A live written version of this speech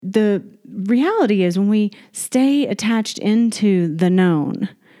the reality is when we stay attached into the known,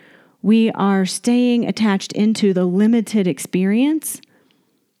 we are staying attached into the limited experience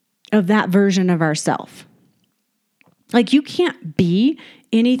of that version of ourself. Like you can't be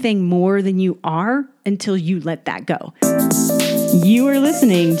anything more than you are until you let that go. You are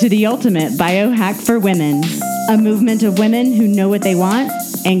listening to the Ultimate Biohack for Women, a movement of women who know what they want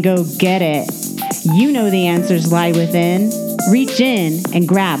and go get it. You know the answers lie within. Reach in and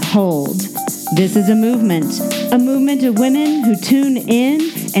grab hold. This is a movement of women who tune in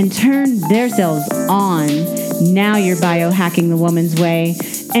and turn themselves on. Now you're biohacking the woman's way,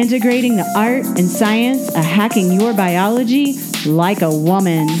 integrating the art and science of hacking your biology like a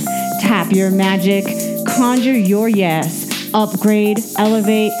woman. Tap your magic, conjure your yes, upgrade,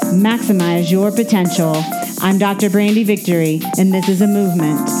 elevate, maximize your potential. I'm Dr. Brandy Victory, and this is a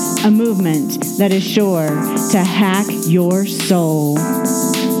movement that is sure to hack your soul.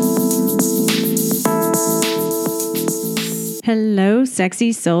 Hello,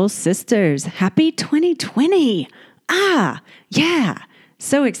 sexy soul sisters. Happy 2020. Yeah.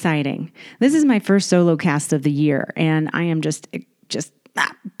 So exciting. This is my first solo cast of the year, and I am just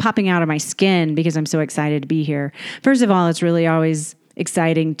popping out of my skin because I'm so excited to be here. First of all, it's really always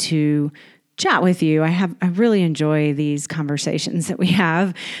exciting to chat with you. I really enjoy these conversations that we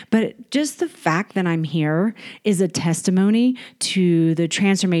have, but just the fact that I'm here is a testimony to the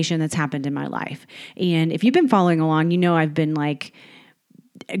transformation that's happened in my life. And if you've been following along, you know I've been like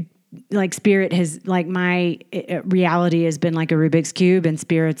spirit has, like my reality has been like a Rubik's Cube, and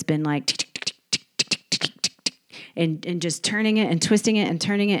spirit's been like and just turning it and twisting it and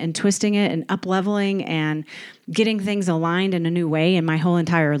turning it and twisting it and up-leveling and getting things aligned in a new way in my whole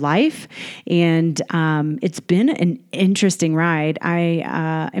entire life. And it's been an interesting ride.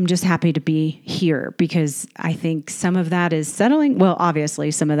 I am just happy to be here because I think some of that is settling. Well, obviously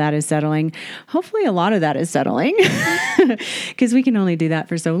some of that is settling. Hopefully a lot of that is settling because we can only do that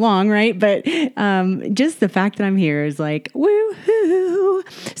for so long, right? But just the fact that I'm here is like, woo-hoo.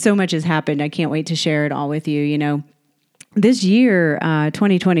 So much has happened. I can't wait to share it all with you, you know. This year,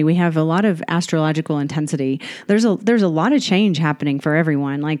 2020, we have a lot of astrological intensity. There's a lot of change happening for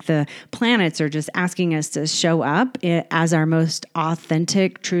everyone. Like the planets are just asking us to show up as our most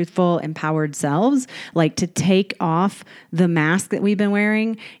authentic, truthful, empowered selves, like to take off the mask that we've been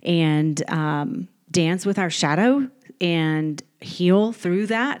wearing and dance with our shadow and heal through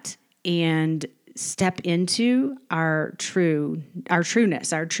that and step into our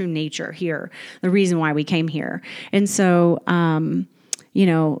trueness, our true nature here, the reason why we came here. And so, you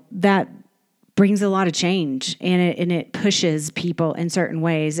know, that brings a lot of change and it pushes people in certain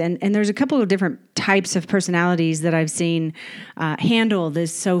ways. And there's a couple of different types of personalities that I've seen handle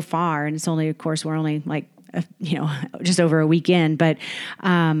this so far. And it's only, of course, we're only like, just over a weekend, but,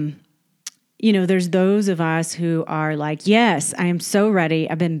 you know, there's those of us who are like, yes, I am so ready.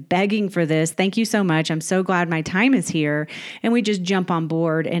 I've been begging for this. Thank you so much. I'm so glad my time is here. And we just jump on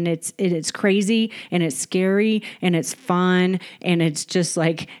board, and it's crazy and it's scary and it's fun and it's just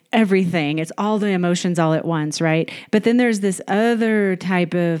like everything. It's all the emotions all at once, right? But then there's this other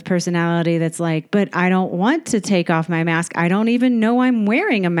type of personality that's like, but I don't want to take off my mask. I don't even know I'm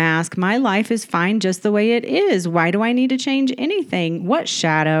wearing a mask. My life is fine just the way it is. Why do I need to change anything? What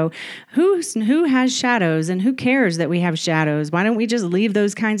shadow? Who has shadows, and who cares that we have shadows? Why don't we just leave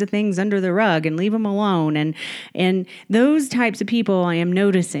those kinds of things under the rug and leave them alone? And those types of people I am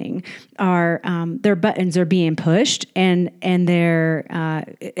noticing are their buttons are being pushed, and they're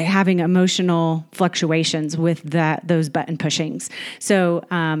having emotional fluctuations with those button pushings. So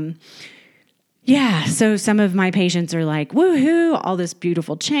so some of my patients are like, woohoo, all this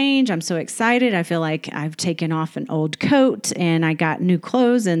beautiful change. I'm so excited. I feel like I've taken off an old coat and I got new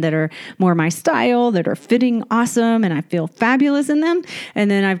clothes and that are more my style, that are fitting awesome, and I feel fabulous in them. And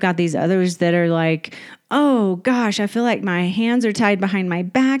then I've got these others that are like, oh gosh, I feel like my hands are tied behind my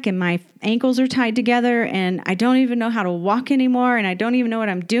back and my ankles are tied together and I don't even know how to walk anymore and I don't even know what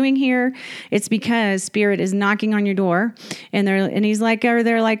I'm doing here. It's because spirit is knocking on your door and he's like,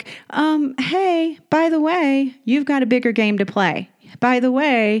 they're like, hey, by the way, you've got a bigger game to play. By the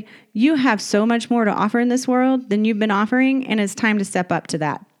way, you have so much more to offer in this world than you've been offering, and it's time to step up to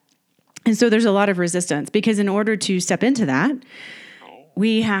that. And so there's a lot of resistance because in order to step into that,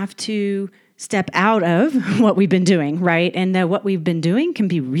 we have to step out of what we've been doing, right? And that what we've been doing can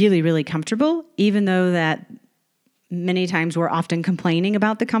be really, really comfortable, even though that many times we're often complaining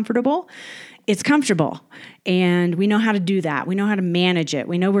about the comfortable. It's comfortable, and we know how to do that. We know how to manage it.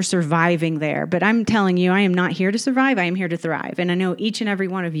 We know we're surviving there. But I'm telling you, I am not here to survive. I am here to thrive. And I know each and every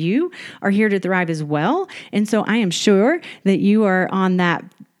one of you are here to thrive as well. And so I am sure that you are on that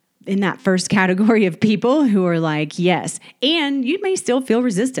in that first category of people who are like, yes. And you may still feel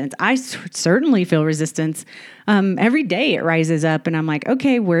resistance. I certainly feel resistance. Every day it rises up and I'm like,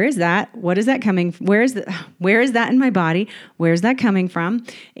 okay, where is that? What is that coming? Where is that in my body? Where's that coming from?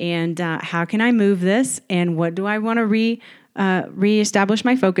 And how can I move this? And what do I want to reestablish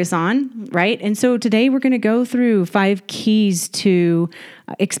my focus on, right? And so today we're going to go through 5 keys to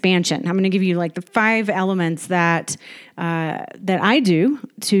expansion. I'm going to give you like the 5 elements that I do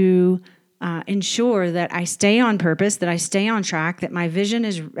to ensure that I stay on purpose, that I stay on track, that my vision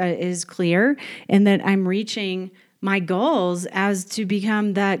is clear, and that I'm reaching my goals as to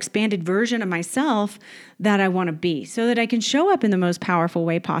become the expanded version of myself that I want to be, so that I can show up in the most powerful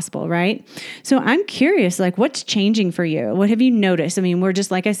way possible, right? So I'm curious, like, what's changing for you? What have you noticed? I mean, we're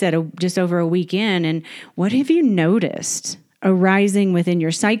just, like I said, just over a week in, and what have you noticed arising within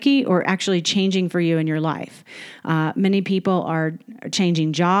your psyche or actually changing for you in your life? Many people are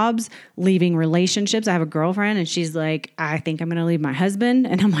changing jobs, leaving relationships. I have a girlfriend and she's like, I think I'm going to leave my husband.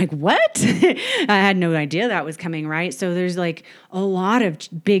 And I'm like, what? I had no idea that was coming, right? So there's like a lot of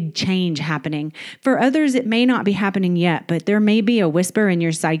big change happening. For others, it may not be happening yet, but there may be a whisper in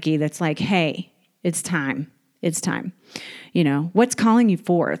your psyche that's like, hey, it's time. It's time. You know, what's calling you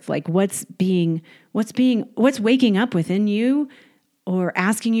forth? Like what's waking up within you or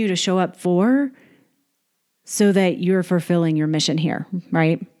asking you to show up for, so that you're fulfilling your mission here,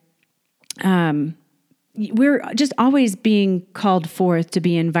 right? We're just always being called forth to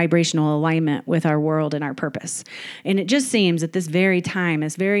be in vibrational alignment with our world and our purpose. And it just seems at this very time,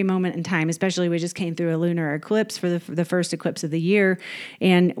 this very moment in time, especially we just came through a lunar eclipse for the first eclipse of the year.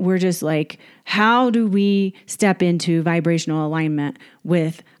 And we're just like, how do we step into vibrational alignment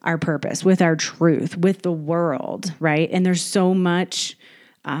with our purpose, with our truth, with the world, right? And there's so much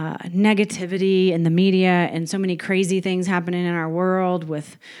negativity in the media and so many crazy things happening in our world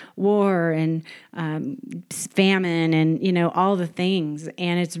with war and famine and, you know, all the things.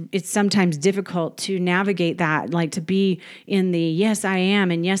 And it's sometimes difficult to navigate that, like to be in the yes, I am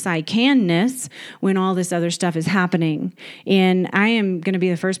and yes, I can-ness when all this other stuff is happening. And I am going to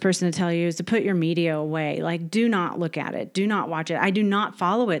be the first person to tell you is to put your media away. Like, do not look at it. Do not watch it. I do not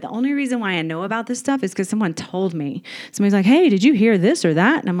follow it. The only reason why I know about this stuff is because someone told me. Somebody's like, hey, did you hear this or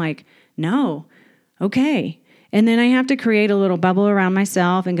that? And I'm like, no. Okay. And then I have to create a little bubble around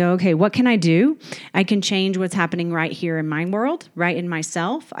myself and go, okay, what can I do? I can change what's happening right here in my world, right in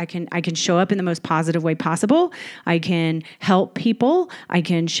myself. I can show up in the most positive way possible. I can help people. I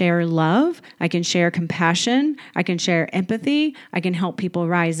can share love. I can share compassion. I can share empathy. I can help people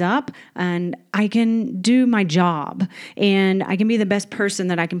rise up, and I can do my job, and I can be the best person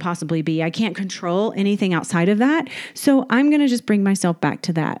that I can possibly be. I can't control anything outside of that. So I'm going to just bring myself back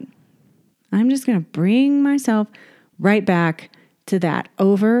to that. I'm just going to bring myself right back to that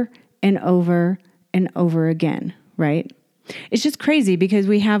over and over and over again, right? It's just crazy because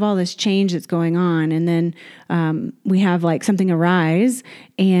we have all this change that's going on, and then we have like something arise,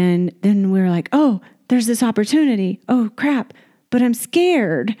 and then we're like, oh, there's this opportunity. Oh, crap. But I'm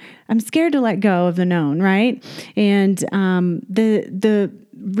scared. I'm scared to let go of the known, right? And the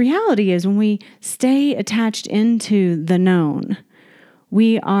reality is when we stay attached into the known,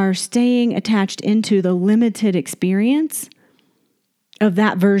 we are staying attached into the limited experience of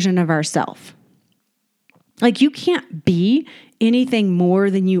that version of ourself. Like, you can't be anything more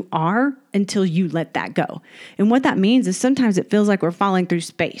than you are until you let that go. And what that means is sometimes it feels like we're falling through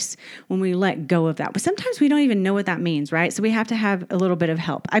space when we let go of that. But sometimes we don't even know what that means, right? So we have to have a little bit of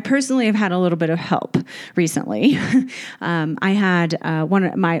help. I personally have had a little bit of help recently. I had one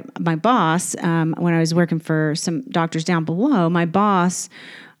of my boss, when I was working for some doctors down below, my boss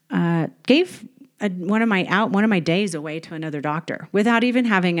gave one of my days away to another doctor without even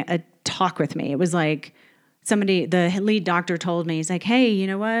having a talk with me. It was like, the lead doctor told me, he's like, hey, you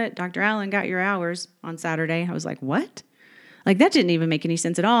know what? Dr. Allen got your hours on Saturday. I was like, what? Like, that didn't even make any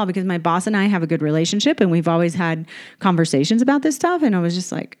sense at all, because my boss and I have a good relationship and we've always had conversations about this stuff. And I was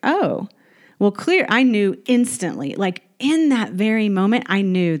just like, oh, well, clear. I knew instantly, like in that very moment, I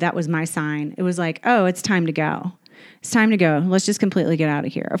knew that was my sign. It was like, oh, it's time to go. It's time to go. Let's just completely get out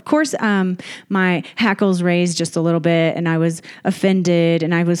of here. Of course, my hackles raised just a little bit, and I was offended,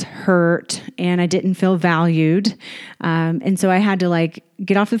 and I was hurt, and I didn't feel valued. And so I had to like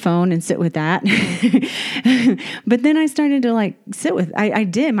get off the phone and sit with that. But then I started to like sit with, I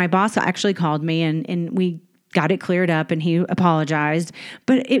did. My boss actually called me, and we got it cleared up, and he apologized.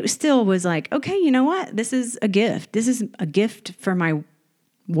 But it still was like, okay, you know what? This is a gift. This is a gift for my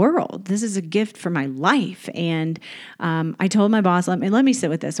world. This is a gift for my life. And I told my boss, let me sit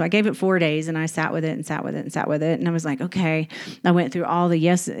with this. So I gave it 4 days, and I sat with it and sat with it and sat with it. And I was like, okay. I went through all the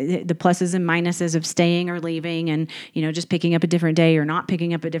pluses and minuses of staying or leaving, and, just picking up a different day or not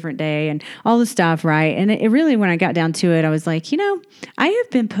picking up a different day and all the stuff. Right. And it really, when I got down to it, I was like, I have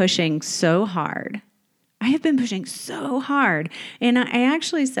been pushing so hard. And I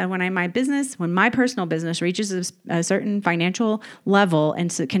actually said, when my personal business reaches a certain financial level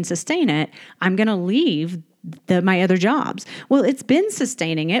and can sustain it, I'm going to leave my other jobs. Well, it's been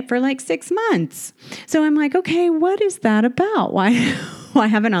sustaining it for like 6 months. So I'm like, okay, what is that about? Why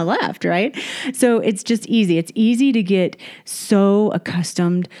haven't I left? Right. So it's just easy. It's easy to get so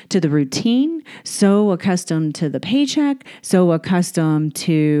accustomed to the routine, so accustomed to the paycheck, so accustomed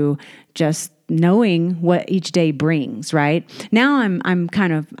to just knowing what each day brings, right? Now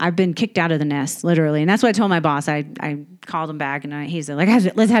I've been kicked out of the nest, literally. And that's what I told my boss. I called him back, and he said,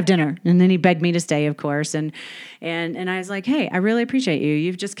 let's have dinner. And then he begged me to stay, of course. And I was like, hey, I really appreciate you.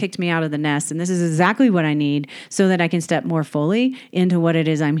 You've just kicked me out of the nest. And this is exactly what I need so that I can step more fully into what it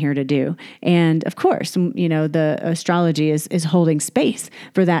is I'm here to do. And of course, the astrology is holding space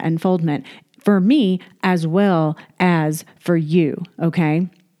for that unfoldment for me as well as for you. Okay.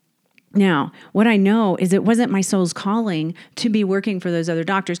 Now, what I know is it wasn't my soul's calling to be working for those other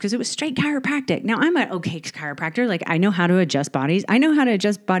doctors, because it was straight chiropractic. Now, I'm an okay chiropractor. Like, I know how to adjust bodies. I know how to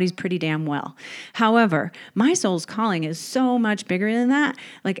adjust bodies pretty damn well. However, my soul's calling is so much bigger than that.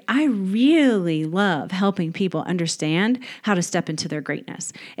 Like, I really love helping people understand how to step into their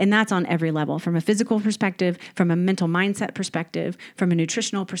greatness. And that's on every level, from a physical perspective, from a mental mindset perspective, from a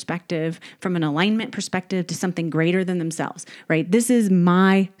nutritional perspective, from an alignment perspective, to something greater than themselves, right? This is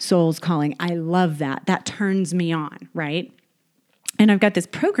my soul's calling. I love that. That turns me on, right? And I've got this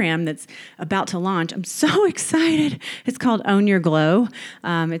program that's about to launch. I'm so excited. It's called Own Your Glow.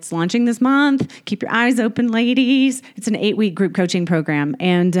 It's launching this month. Keep your eyes open, ladies. It's an 8-week group coaching program.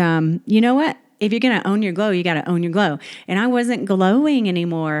 And you know what? If you're going to own your glow, you got to own your glow. And I wasn't glowing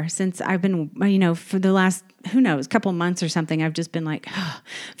anymore since I've been, for the last, couple months or something. I've just been like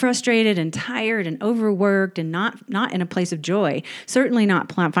frustrated and tired and overworked and not in a place of joy. Certainly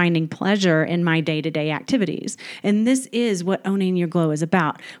not finding pleasure in my day-to-day activities. And this is what owning your glow is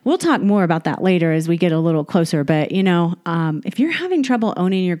about. We'll talk more about that later as we get a little closer. But, if you're having trouble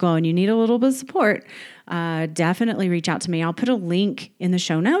owning your glow and you need a little bit of support, definitely reach out to me. I'll put a link in the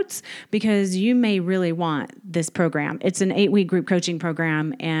show notes, because you may really want this program. It's an 8-week group coaching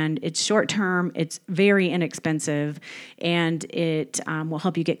program, and it's short-term. It's very inexpensive, and it will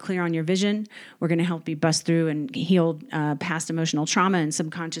help you get clear on your vision. We're going to help you bust through and heal past emotional trauma and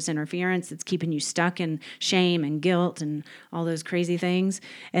subconscious interference that's keeping you stuck in shame and guilt and all those crazy things.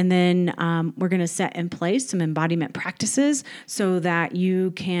 And then we're going to set in place some embodiment practices so that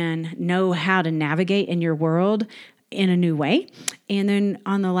you can know how to navigate in your world in a new way. And then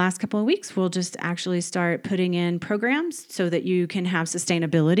on the last couple of weeks, we'll just actually start putting in programs so that you can have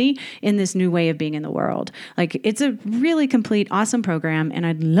sustainability in this new way of being in the world. Like, it's a really complete, awesome program, and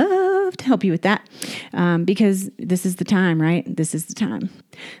I'd love to help you with that, because this is the time, right? This is the time.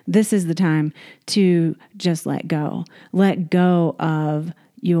 This is the time to just let go. Let go of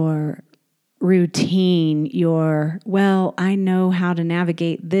your routine, I know how to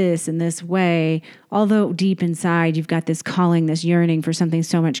navigate this in this way, although deep inside you've got this calling, this yearning for something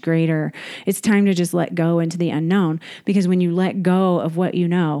so much greater. It's time to just let go into the unknown, because when you let go of what you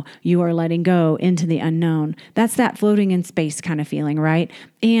know, you are letting go into the unknown. That's that floating in space kind of feeling, right?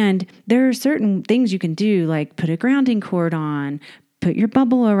 And there are certain things you can do, like put a grounding cord on, put your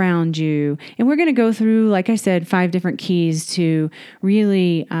bubble around you. And we're going to go through, like I said, 5 different keys to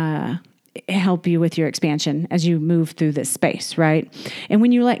really help you with your expansion as you move through this space, right? And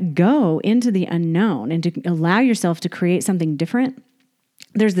when you let go into the unknown and to allow yourself to create something different,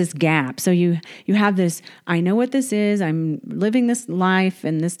 there's this gap. So you have this, I know what this is, I'm living this life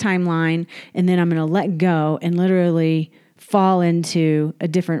and this timeline, and then I'm going to let go and literally fall into a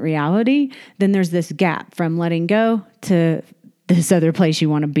different reality. Then there's this gap from letting go to this other place you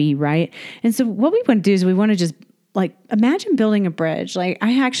want to be, right? And so what we want to do is we want to just imagine building a bridge. Like,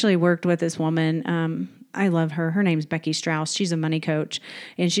 I actually worked with this woman. I love her. Her name's Becky Strauss. She's a money coach,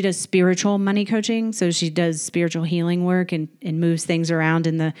 and she does spiritual money coaching. So she does spiritual healing work and moves things around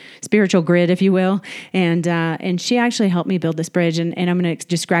in the spiritual grid, if you will. And she actually helped me build this bridge, and I'm going to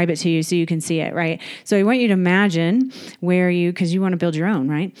describe it to you so you can see it, right? So I want you to imagine because you want to build your own,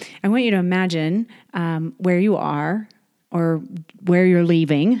 right? I want you to imagine where you are or where you're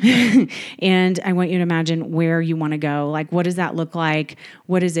leaving. And I want you to imagine where you want to go. Like, what does that look like?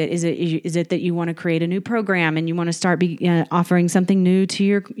 What is it? Is it that you want to create a new program and you want to start offering something new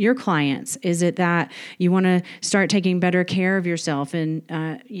to your clients? Is it that you want to start taking better care of yourself and,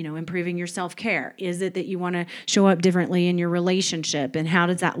 improving your self-care? Is it that you want to show up differently in your relationship, and how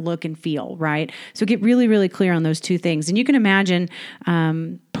does that look and feel, right? So get really, really clear on those two things. And you can imagine,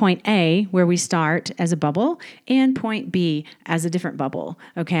 point A, where we start as a bubble, and point B as a different bubble,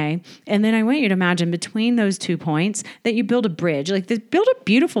 okay? And then I want you to imagine between those 2 points that you build a bridge, build a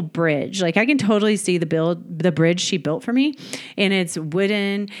beautiful bridge. Like, I can totally see the bridge she built for me, and it's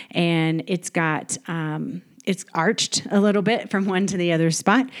wooden, and it's got, it's arched a little bit from one to the other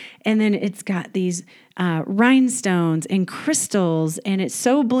spot. And then it's got these rhinestones and crystals, and it's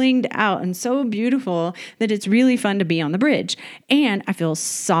so blinged out and so beautiful that it's really fun to be on the bridge. And I feel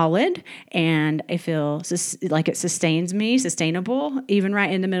solid, and I feel like it sustains me, sustainable, even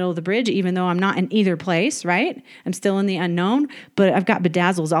right in the middle of the bridge, even though I'm not in either place, right? I'm still in the unknown, but I've got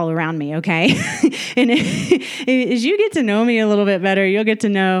bedazzles all around me, okay? And as you get to know me a little bit better, you'll get to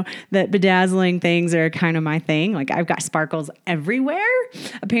know that bedazzling things are kind of my thing. Like, I've got sparkles everywhere,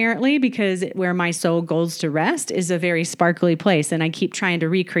 apparently, because where my soul goes to rest is a very sparkly place. And I keep trying to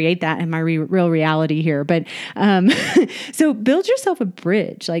recreate that in my real reality here. But so build yourself a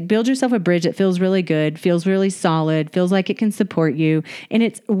bridge. Like, build yourself a bridge that feels really good, feels really solid, feels like it can support you. And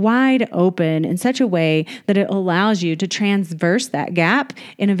it's wide open in such a way that it allows you to transverse that gap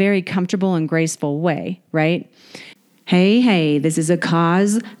in a very comfortable and graceful way, right? Hey, this is a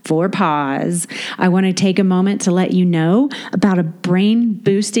cause for pause. I want to take a moment to let you know about a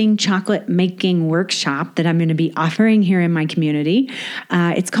brain-boosting chocolate-making workshop that I'm going to be offering here in my community.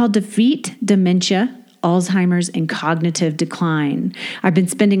 It's called Defeat Dementia, Alzheimer's, and Cognitive Decline. I've been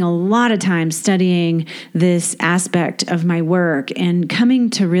spending a lot of time studying this aspect of my work and coming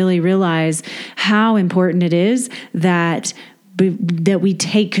to really realize how important it is that we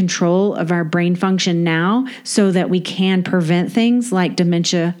take control of our brain function now so that we can prevent things like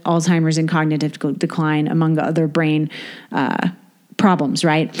dementia, Alzheimer's, and cognitive decline, among other brain problems,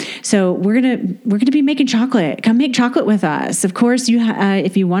 right? So we're gonna be making chocolate. Come make chocolate with us. Of course,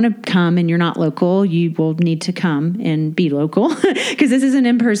 if you want to come and you're not local, you will need to come and be local because this is an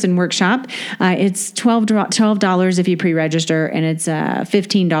in-person workshop. It's $12 if you pre-register, and it's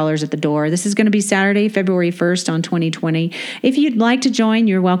 $15 at the door. This is going to be Saturday, February 1st on 2020. If you'd like to join,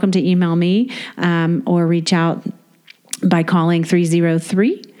 you're welcome to email me or reach out by calling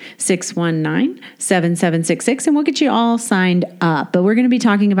 303-619-7766, and we'll get you all signed up. But we're going to be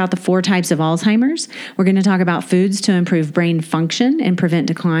talking about the 4 types of Alzheimer's. We're going to talk about foods to improve brain function and prevent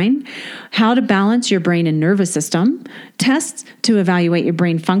decline, how to balance your brain and nervous system, tests to evaluate your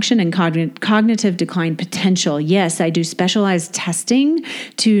brain function and cognitive decline potential. Yes, I do specialized testing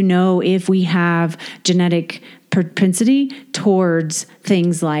to know if we have genetic propensity towards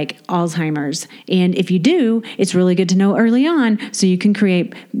things like Alzheimer's. And if you do, it's really good to know early on so you can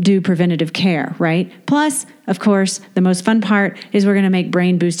do preventative care, right? Plus, of course, the most fun part is we're going to make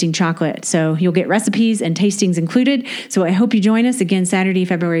brain-boosting chocolate. So you'll get recipes and tastings included. So I hope you join us again Saturday,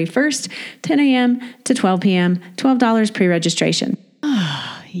 February 1st, 10 a.m. to 12 p.m., $12 pre-registration.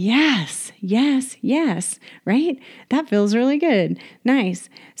 Oh, yes, right? That feels really good. Nice.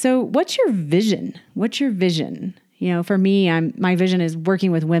 So what's your vision? You know, for me, my vision is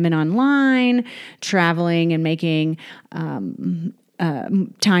working with women online, traveling and making time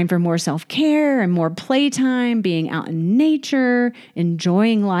for more self-care and more playtime, being out in nature,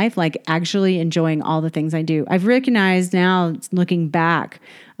 enjoying life, like actually enjoying all the things I do. I've recognized now, looking back,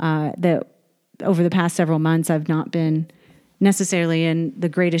 that over the past several months, I've not been necessarily in the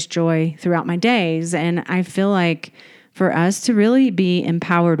greatest joy throughout my days. And I feel like for us to really be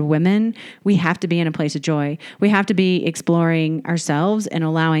empowered women, we have to be in a place of joy. We have to be exploring ourselves and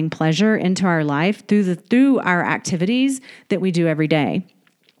allowing pleasure into our life through our activities that we do every day.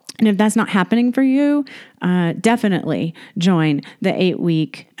 And if that's not happening for you, definitely join the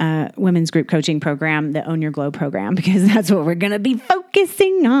 8-week women's group coaching program, the Own Your Glow program, because that's what we're going to be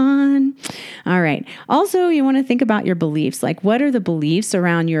focusing on. All right. Also, you want to think about your beliefs. Like, what are the beliefs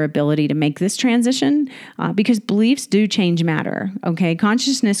around your ability to make this transition? Because beliefs do change matter. Okay.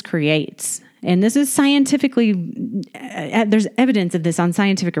 Consciousness creates. And this is scientifically, there's evidence of this on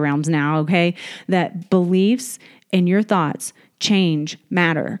scientific realms now, okay, that beliefs and your thoughts change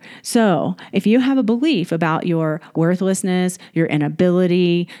matter. So if you have a belief about your worthlessness, your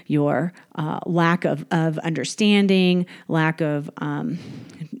inability, your lack of understanding, lack of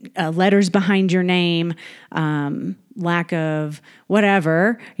letters behind your name, lack of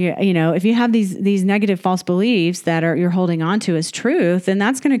whatever, if you have these negative false beliefs that you're holding on to as truth, then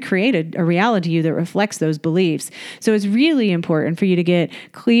that's going to create a reality to you that reflects those beliefs. So it's really important for you to get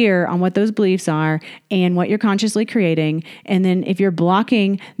clear on what those beliefs are and what you're consciously creating. And then if you're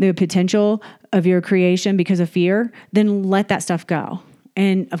blocking the potential of your creation because of fear, then let that stuff go.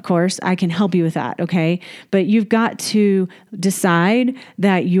 And of course, I can help you with that, okay? But you've got to decide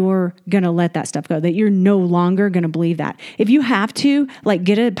that you're going to let that stuff go, that you're no longer going to believe that. If you have to,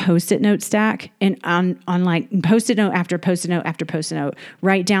 get a Post-it note stack and on Post-it note after Post-it note after Post-it note,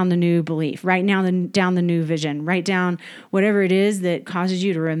 write down the new belief, write down the new vision, write down whatever it is that causes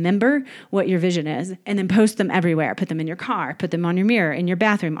you to remember what your vision is, and then post them everywhere. Put them in your car, put them on your mirror, in your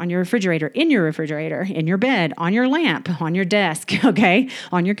bathroom, on your refrigerator, in your bed, on your lamp, on your desk, okay?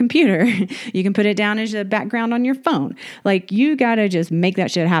 On your computer. You can put it down as a background on your phone. You got to just make that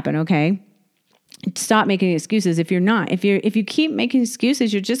shit happen, okay? Stop making excuses if you're not. If you keep making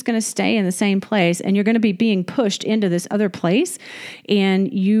excuses, you're just going to stay in the same place and you're going to be being pushed into this other place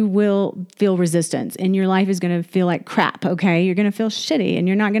and you will feel resistance and your life is going to feel like crap, okay? You're going to feel shitty and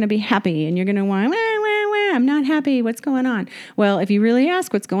you're not going to be happy and you're going to want, I'm not happy. What's going on? Well, if you really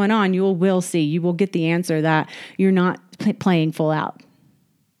ask what's going on, you will see. You will get the answer that you're not playing full out.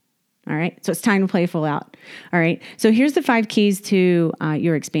 All right. So it's time to play full out. All right. So here's the 5 keys to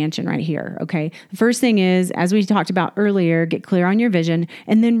your expansion right here. Okay. The first thing is, as we talked about earlier, get clear on your vision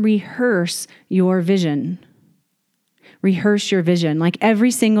and then rehearse your vision. Rehearse your vision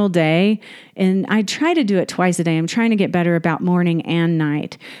every single day. And I try to do it twice a day. I'm trying to get better about morning and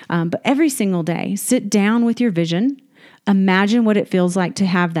night. But every single day, sit down with your vision. Imagine what it feels like to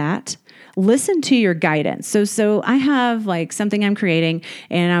have that. Listen to your guidance. So I have something I'm creating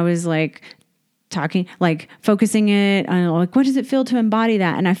and I was talking, focusing it on what does it feel to embody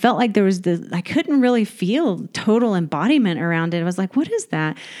that? And I felt like there was I couldn't really feel total embodiment around it. I was like, what is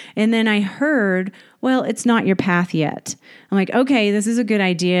that? And then I heard, well, it's not your path yet. I'm like, okay, this is a good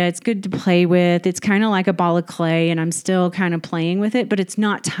idea. It's good to play with. It's kind of like a ball of clay and I'm still kind of playing with it, but it's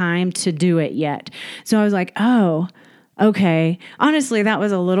not time to do it yet. So I was like, oh, okay. Honestly, that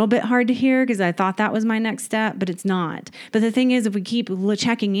was a little bit hard to hear because I thought that was my next step, but it's not. But the thing is, if we keep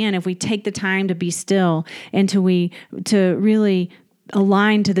checking in, if we take the time to be still and to really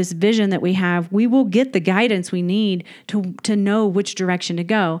align to this vision that we have, we will get the guidance we need to know which direction to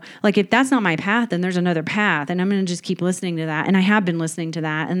go. If that's not my path, then there's another path, and I'm going to just keep listening to that. And I have been listening to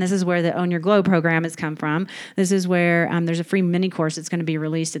that. And this is where the Own Your Glow program has come from. This is where there's a free mini course that's going to be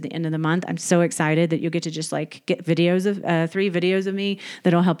released at the end of the month. I'm so excited that you'll get to just get videos of 3 videos of me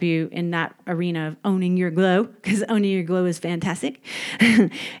that'll help you in that arena of owning your glow, because owning your glow is fantastic.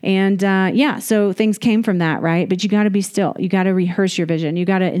 And so things came from that, right? But you got to be still. You got to rehearse your vision. You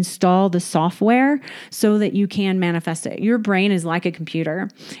got to install the software so that you can manifest it. Your brain is like a computer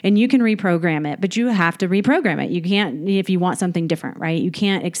and you can reprogram it, but you have to reprogram it. You can't, if you want something different, right? You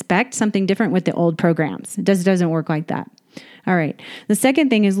can't expect something different with the old programs. It doesn't work like that. All right. The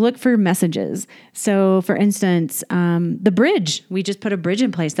second thing is look for messages. So for instance, the bridge, we just put a bridge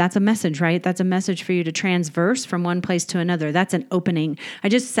in place. That's a message, right? That's a message for you to transverse from one place to another. That's an opening. I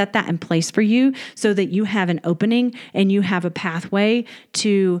just set that in place for you so that you have an opening and you have a pathway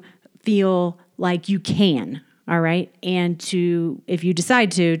to feel like you can. All right. And to, if you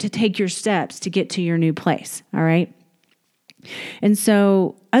decide to take your steps to get to your new place. All right. And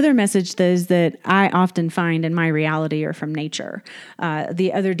so other messages that I often find in my reality are from nature.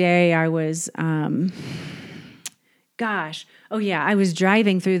 The other day I was, I was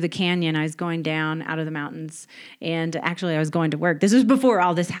driving through the canyon. I was going down out of the mountains and actually I was going to work. This was before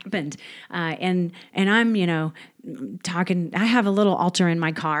all this happened. And I'm, talking, I have a little altar in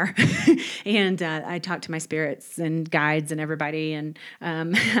my car and I talk to my spirits and guides and everybody and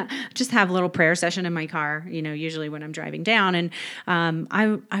just have a little prayer session in my car, usually when I'm driving down. And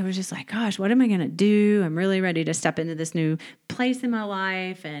I was just like, gosh, what am I going to do? I'm really ready to step into this new place in my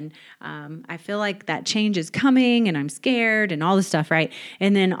life. And I feel like that change is coming and I'm scared and all this stuff, right?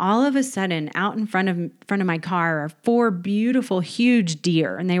 And then all of a sudden out in front of my car are 4 beautiful, huge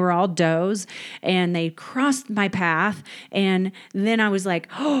deer and they were all does and they crossed my path. And then I was like,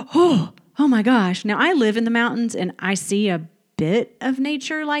 oh my gosh. Now I live in the mountains and I see a bit of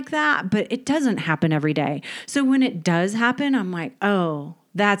nature like that, but it doesn't happen every day. So when it does happen, I'm like, oh,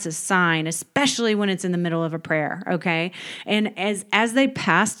 that's a sign, especially when it's in the middle of a prayer, okay? And as they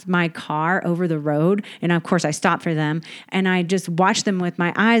passed my car over the road, and of course I stopped for them, and I just watched them with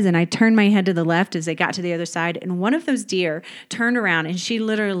my eyes, and I turned my head to the left as they got to the other side, and one of those deer turned around, and she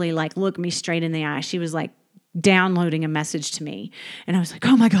literally looked me straight in the eye. She was like, downloading a message to me. And I was like,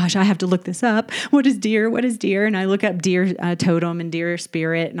 oh my gosh, I have to look this up. What is deer? What is deer? And I look up deer totem and deer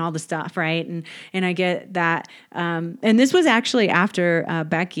spirit and all the stuff, right? And I get that. And this was actually after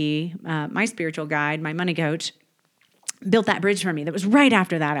Becky, my spiritual guide, my money coach, built that bridge for me. That was right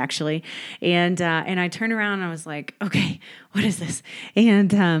after that, actually. And I turned around and I was like, okay, what is this?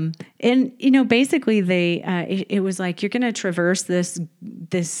 And basically it was like, you're going to traverse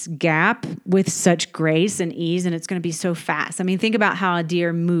this gap with such grace and ease, and it's going to be so fast. I mean, think about how a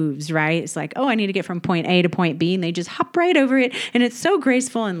deer moves, right? It's like, oh, I need to get from point A to point B, and they just hop right over it. And it's so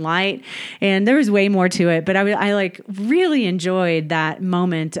graceful and light. And there was way more to it, but I like really enjoyed that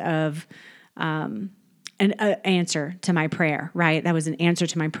moment of, an answer to my prayer, right? That was an answer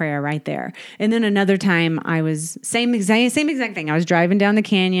to my prayer right there. And then another time I was same exact thing. I was driving down the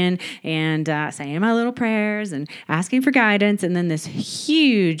canyon and saying my little prayers and asking for guidance. And then this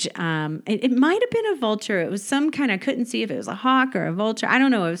huge, it might have been a vulture. It was some kind, I couldn't see if it was a hawk or a vulture. I don't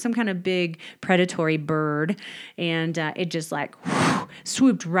know. It was some kind of big predatory bird. And it just like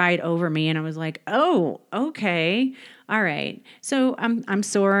swooped right over me. And I was like, oh, okay. All right. So I'm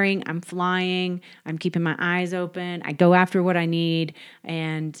soaring, I'm flying, I'm keeping my eyes open. I go after what I need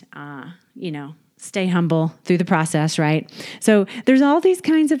and, stay humble through the process, right? So there's all these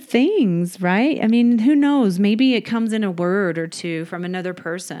kinds of things, right? I mean, who knows? Maybe it comes in a word or two from another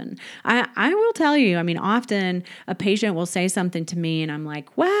person. I will tell you, I mean, often a patient will say something to me and I'm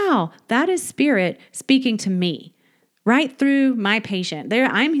like, wow, that is spirit speaking to me. Right through my patient.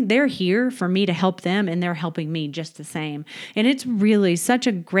 They're here for me to help them, and they're helping me just the same. And it's really such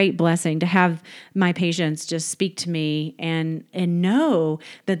a great blessing to have my patients just speak to me and know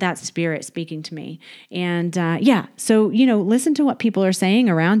that that's spirit speaking to me. And so listen to what people are saying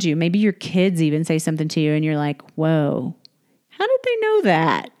around you. Maybe your kids even say something to you and you're like, whoa, how did they know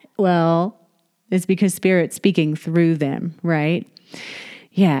that? Well, it's because spirit's speaking through them, right?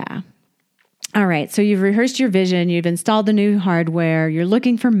 Yeah. All right, so you've rehearsed your vision, you've installed the new hardware, you're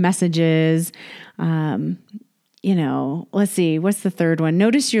looking for messages. Let's see, what's the third one?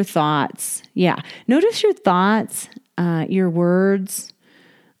 Notice your thoughts. Yeah, notice your thoughts, your words,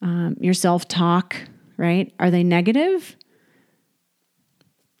 your self-talk, right? Are they negative?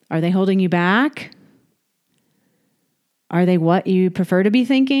 Are they holding you back? Are they what you prefer to be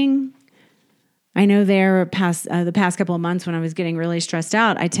thinking? I know the past couple of months when I was getting really stressed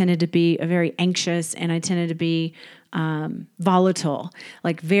out, I tended to be very anxious and I tended to be volatile,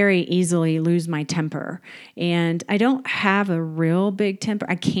 like very easily lose my temper. And I don't have a real big temper.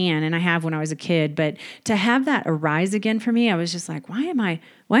 I can, and I have when I was a kid, but to have that arise again for me, I was just like, why am I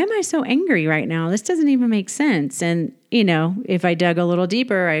so angry right now? This doesn't even make sense. And, if I dug a little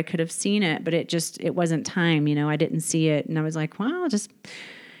deeper, I could have seen it, but it wasn't time, I didn't see it. And I was like, well, I'll just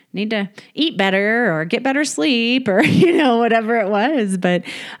need to eat better or get better sleep or, whatever it was. But,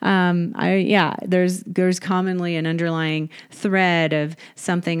 there's commonly an underlying thread of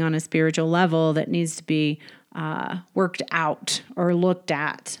something on a spiritual level that needs to be, worked out or looked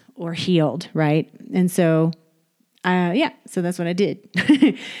at or healed. Right. And so, so that's what I did.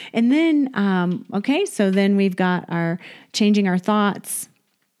 And then, so then we've got our changing our thoughts.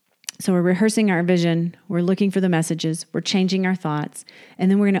 So we're rehearsing our vision, we're looking for the messages, we're changing our thoughts,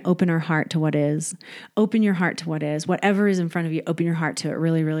 and then we're going to open our heart to what is. Open your heart to what is. Whatever is in front of you, open your heart to it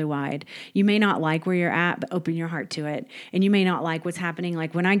really, really wide. You may not like where you're at, but open your heart to it. And you may not like what's happening.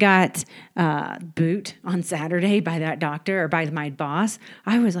 Like when I got boot on Saturday by that doctor or by my boss,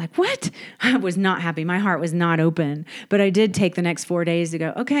 I was like, what? I was not happy. My heart was not open. But I did take the next 4 days to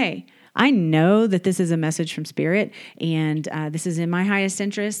go, okay, I know that this is a message from spirit and this is in my highest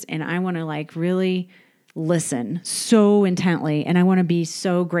interest. And I want to really listen so intently. And I want to be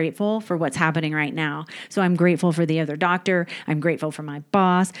so grateful for what's happening right now. So I'm grateful for the other doctor. I'm grateful for my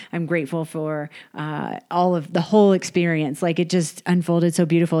boss. I'm grateful for all of the whole experience. Like it just unfolded so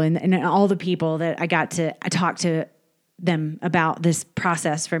beautiful. And all the people that I got to talk to them about this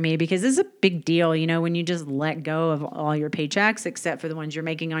process for me, because this is a big deal, when you just let go of all your paychecks, except for the ones you're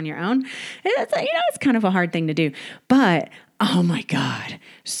making on your own. It's kind of a hard thing to do, but oh my God,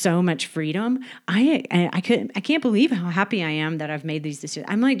 so much freedom. I can't believe how happy I am that I've made these decisions.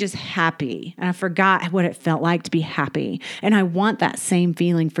 I'm just happy. And I forgot what it felt like to be happy. And I want that same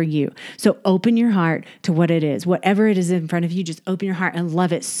feeling for you. So open your heart to what it is. Whatever it is in front of you, just open your heart and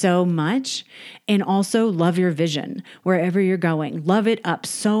love it so much. And also love your vision wherever you're going. Love it up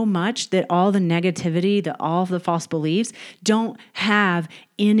so much that all the negativity, all the false beliefs don't have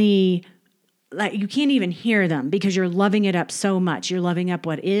any like you can't even hear them because you're loving it up so much. You're loving up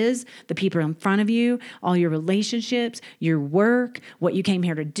what is, the people in front of you, all your relationships, your work, what you came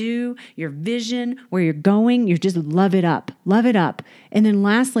here to do, your vision, where you're going. You just love it up. Love it up. And then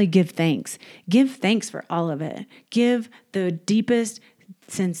lastly, give thanks. Give thanks for all of it. Give the deepest,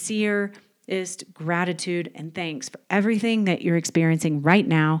 sincerest gratitude and thanks for everything that you're experiencing right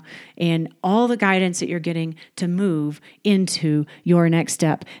now and all the guidance that you're getting to move into your next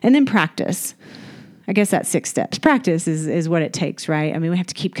step. And then practice. I guess that's 6 steps. Practice is what it takes, right? I mean, we have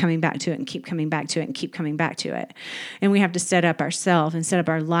to keep coming back to it and keep coming back to it and keep coming back to it. And we have to set up ourselves and set up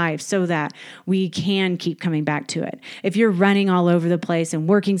our lives so that we can keep coming back to it. If you're running all over the place and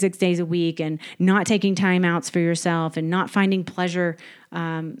working 6 days a week and not taking time outs for yourself and not finding pleasure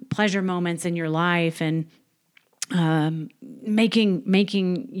moments in your life and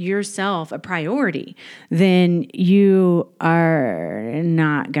making yourself a priority, then you are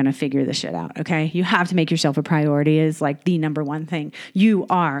not going to figure this shit out. Okay. You have to make yourself a priority is like the number one thing. You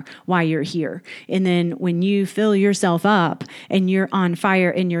are why you're here. And then when you fill yourself up and you're on fire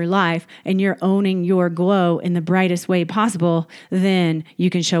in your life and you're owning your glow in the brightest way possible, then you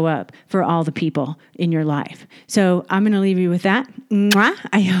can show up for all the people in your life. So I'm going to leave you with that. Mwah.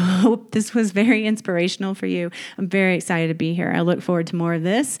 I hope this was very inspirational for you. I'm very excited to be here. I look forward to more of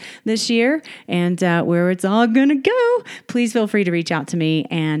this year and where it's all going to go. Please feel free to reach out to me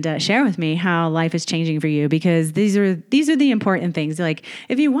and share with me how life is changing for you, because these are the important things. Like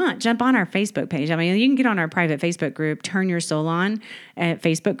if you want, jump on our Facebook page. I mean, you can get on our private Facebook group, Turn Your Soul On at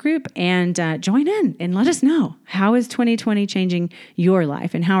Facebook group, and join in and let us know, how is 2020 changing your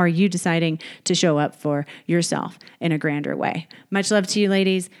life and how are you deciding to show up for yourself in a grander way. Much love to you,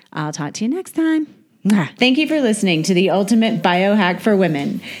 ladies. I'll talk to you next time. Thank you for listening to the Ultimate Biohack for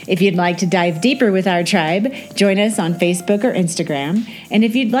Women. If you'd like to dive deeper with our tribe, join us on Facebook or Instagram. And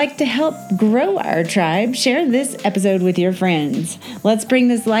if you'd like to help grow our tribe, share this episode with your friends. Let's bring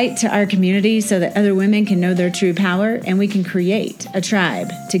this light to our community so that other women can know their true power and we can create a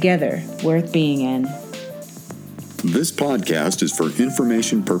tribe together worth being in. This podcast is for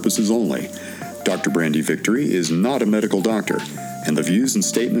information purposes only. Dr. Brandy Victory is not a medical doctor, and the views and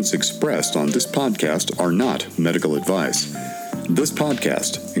statements expressed on this podcast are not medical advice. This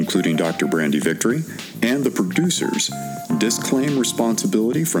podcast, including Dr. Brandy Victory and the producers, disclaim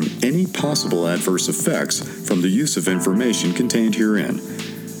responsibility from any possible adverse effects from the use of information contained herein.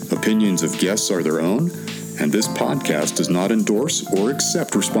 Opinions of guests are their own, and this podcast does not endorse or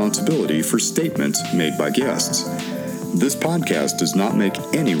accept responsibility for statements made by guests. This podcast does not make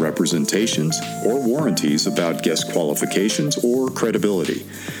any representations or warranties about guest qualifications or credibility.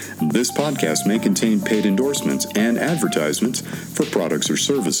 This podcast may contain paid endorsements and advertisements for products or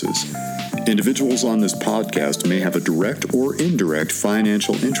services. Individuals on this podcast may have a direct or indirect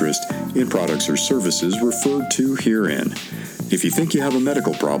financial interest in products or services referred to herein. If you think you have a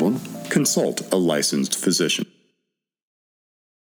medical problem, consult a licensed physician.